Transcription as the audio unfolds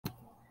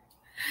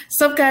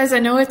So guys, I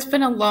know it's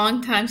been a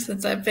long time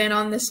since I've been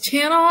on this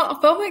channel.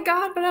 Oh my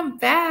god, but I'm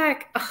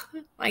back. Oh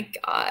my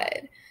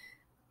god.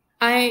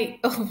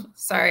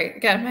 Sorry, I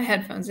got my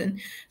headphones in.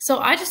 So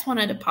I just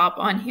wanted to pop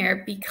on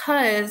here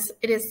because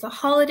it is the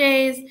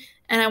holidays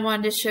and I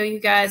wanted to show you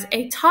guys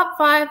a top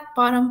 5,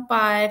 bottom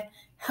 5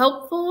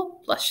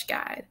 helpful blush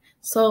guide.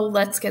 So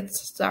let's get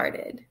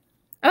started.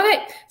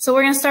 Okay, so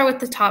we're going to start with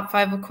the top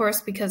 5, of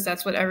course, because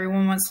that's what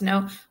everyone wants to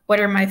know.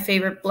 What are my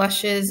favorite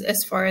blushes as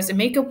far as a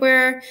makeup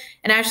wear?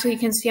 And actually, you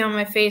can see on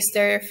my face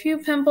there are a few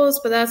pimples,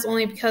 but that's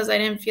only because I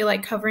didn't feel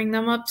like covering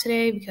them up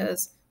today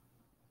because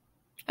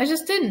I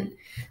just didn't.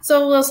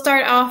 So we'll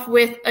start off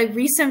with a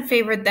recent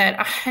favorite that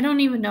I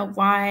don't even know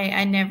why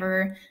I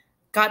never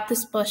got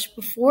this blush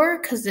before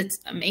because it's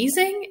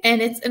amazing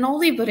and it's an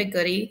oldie but a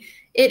goodie.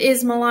 It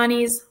is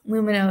Milani's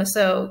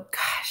Luminoso.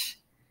 Gosh.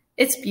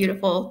 It's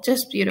beautiful,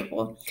 just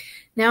beautiful.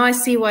 Now I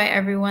see why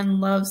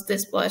everyone loves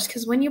this blush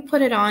because when you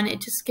put it on,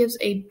 it just gives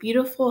a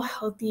beautiful,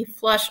 healthy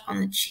flush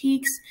on the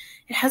cheeks.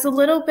 It has a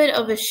little bit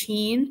of a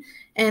sheen,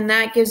 and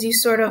that gives you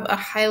sort of a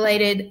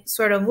highlighted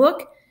sort of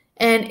look.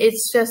 And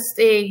it's just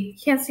you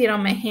can't see it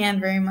on my hand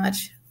very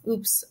much.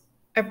 Oops,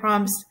 I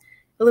promised.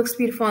 It looks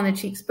beautiful on the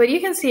cheeks, but you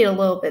can see it a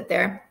little bit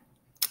there.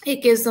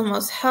 It gives the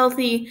most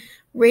healthy,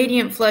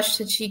 radiant flush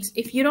to cheeks.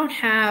 If you don't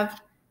have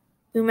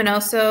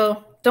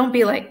Luminoso, don't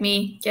be like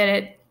me. Get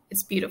it?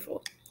 It's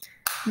beautiful.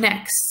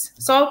 Next.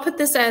 So I'll put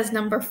this as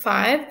number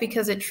 5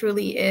 because it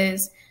truly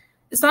is.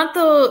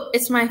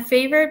 It's my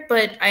favorite,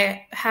 but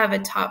I have a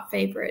top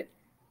favorite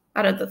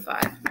out of the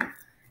 5.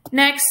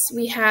 Next,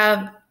 we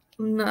have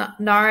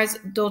NARS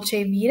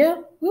Dolce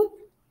Vita.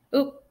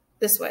 Oop,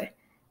 this way.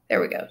 There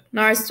we go.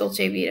 NARS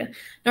Dolce Vita.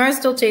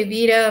 NARS Dolce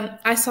Vita,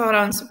 I saw it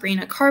on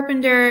Sabrina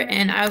Carpenter,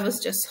 and I was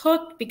just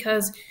hooked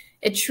because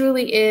it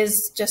truly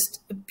is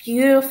just a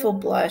beautiful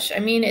blush. I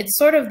mean, it's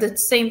sort of the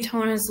same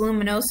tone as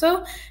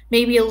Luminoso,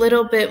 maybe a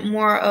little bit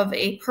more of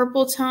a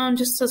purple tone,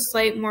 just a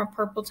slight more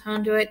purple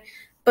tone to it.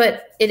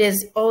 But it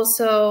is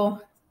also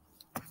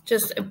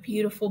just a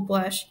beautiful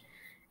blush.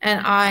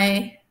 And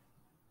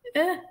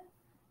there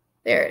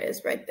it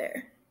is right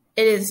there.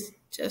 It is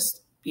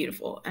just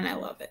beautiful, and I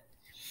love it.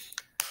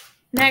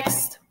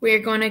 Next, we're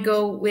going to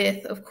go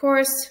with, of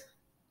course,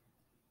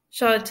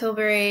 Charlotte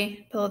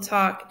Tilbury Pillow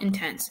Talk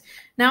Intense.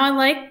 Now, I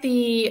like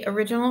the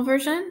original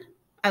version.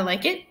 I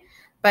like it.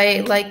 But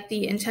I like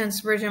the Intense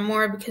version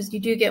more because you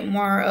do get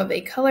more of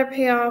a color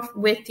payoff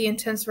with the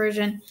Intense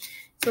version.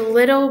 It's a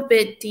little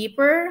bit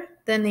deeper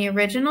than the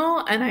original,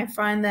 and I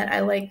find that I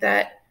like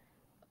that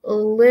a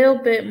little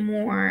bit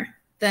more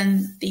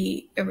than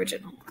the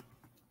original.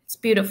 It's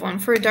beautiful,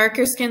 and for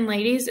darker skinned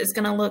ladies, it's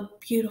going to look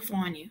beautiful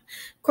on you.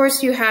 Of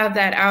course, you have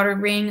that outer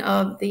ring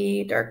of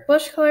the dark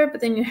blush color,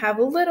 but then you have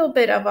a little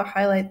bit of a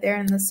highlight there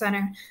in the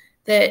center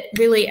that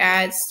really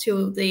adds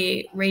to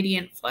the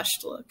radiant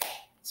flushed look.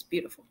 It's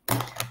beautiful.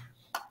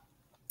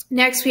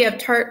 Next, we have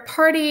Tarte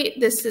Party.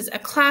 This is a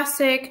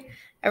classic.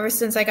 Ever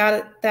since I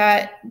got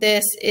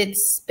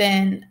it's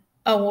been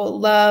a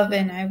love,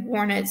 and I've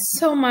worn it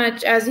so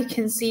much. As you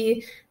can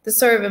see, the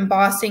sort of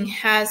embossing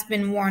has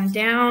been worn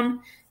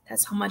down.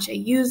 That's how much I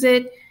use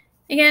it.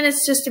 Again,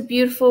 it's just a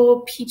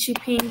beautiful peachy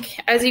pink.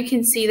 As you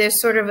can see,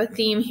 there's sort of a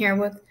theme here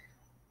with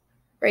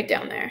right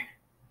down there.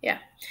 Yeah.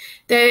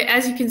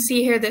 As you can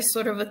see here, there's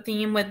sort of a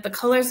theme with the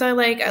colors I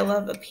like. I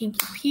love a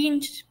peachy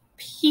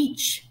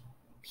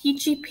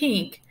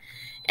pink.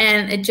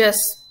 And it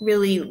just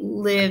really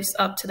lives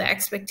up to the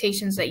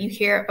expectations that you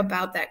hear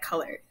about that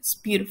color. It's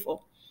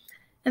beautiful.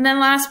 And then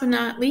last but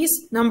not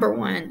least, number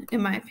 1,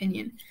 in my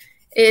opinion,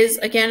 is,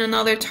 again,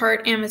 another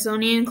Tarte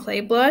Amazonian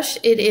Clay Blush.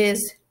 It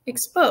is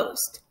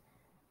Exposed.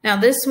 Now,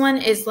 this one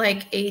is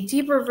like a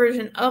deeper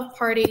version of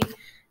Party,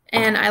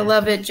 and I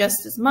love it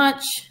just as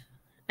much,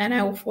 and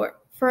I will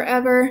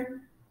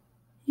forever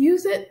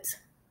use it.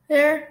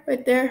 There,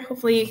 right there.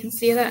 Hopefully you can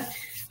see that.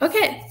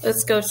 Okay,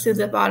 let's go to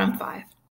the bottom 5.